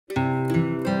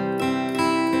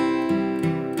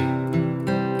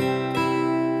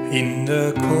In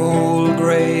the cold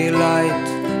grey light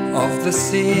of the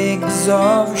 6th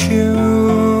of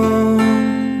June,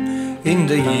 in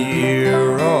the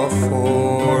year of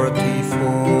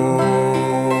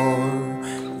 44,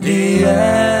 the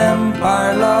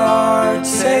Empire Larch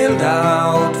sailed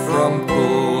out from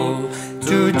Poole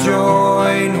to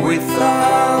join with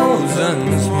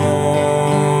thousands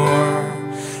more.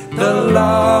 The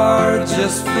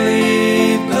largest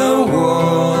fleet the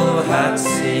world had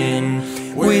seen,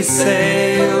 we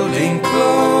sailed in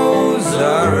close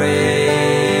array,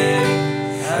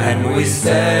 and we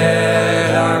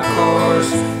set our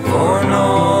course for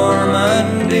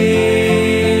Normandy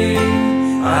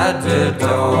at the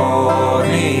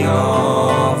dawning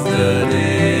of the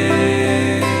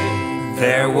day.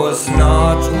 There was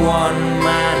not one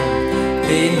man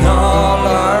in all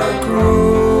our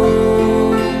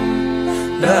crew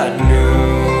that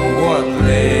knew what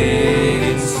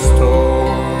lay in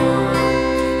store,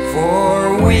 for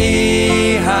we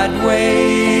had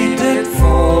waited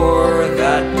for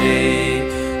that day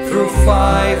through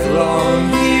 5 long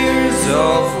years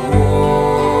of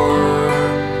war.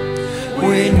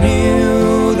 We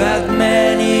knew that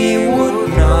many would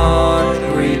not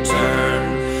return,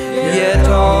 yet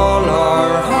all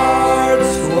our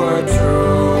hearts were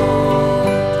true,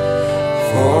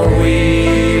 for we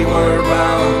were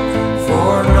bound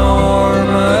for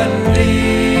Normandy,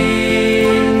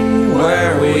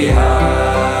 where we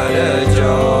had a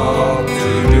job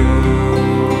to do.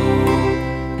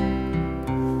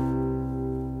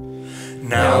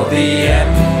 Now the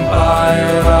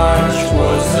Empire Larch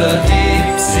was a deep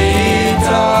sea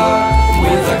dog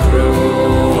with a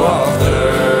crew of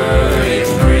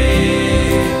 33,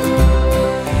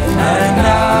 and I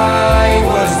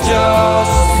was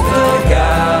just the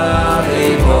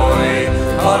galley boy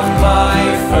on my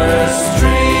first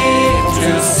trip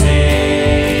to sea.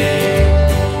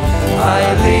 I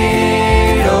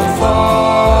little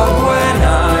thought when I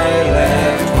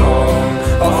left home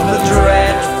of the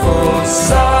dreadful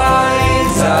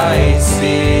sights I'd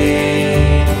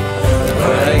seen,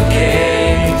 but I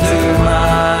came to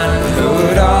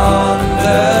manhood on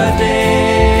the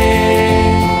day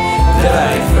that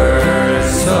I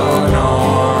first saw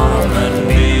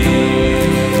Normandy.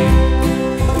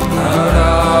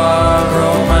 Out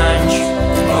Arromanches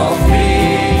of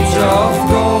beach of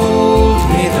gold,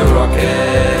 neath the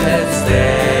rocket's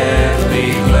deadly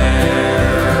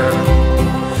glare,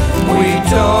 we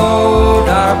towed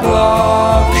our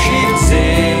block ships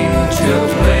into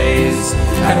place,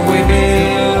 and we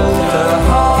built a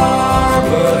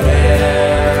harbor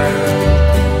there.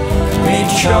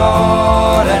 With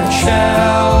shot and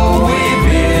shell we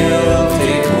built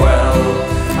it well,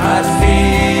 as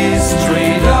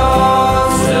history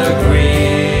does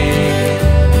agree,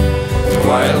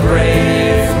 while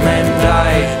brave men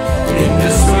died in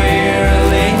the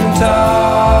swirling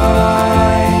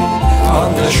tide on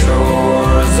the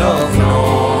shores of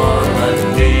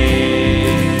Normandy.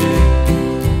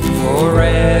 For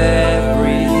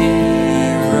every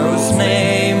hero's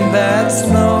name that's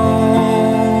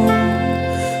known,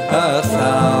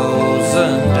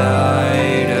 1,000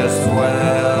 died as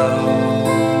well.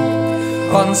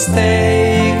 On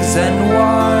stakes and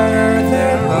wire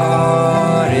their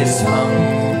bodies hung,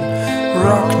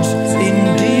 rocked in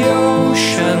the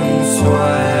ocean's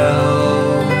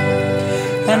swell,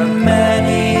 and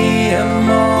many a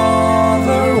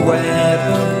mother wept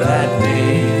that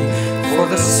day for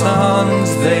the sons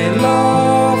they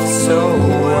loved so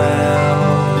well.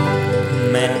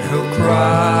 Men who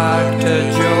cracked a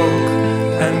joke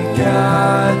and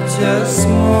got just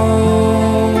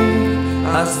moan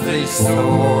as they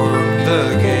stormed the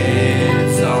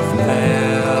gates of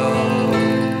hell.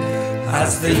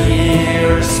 As the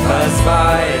years pass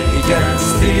by, he can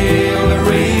still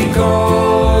recall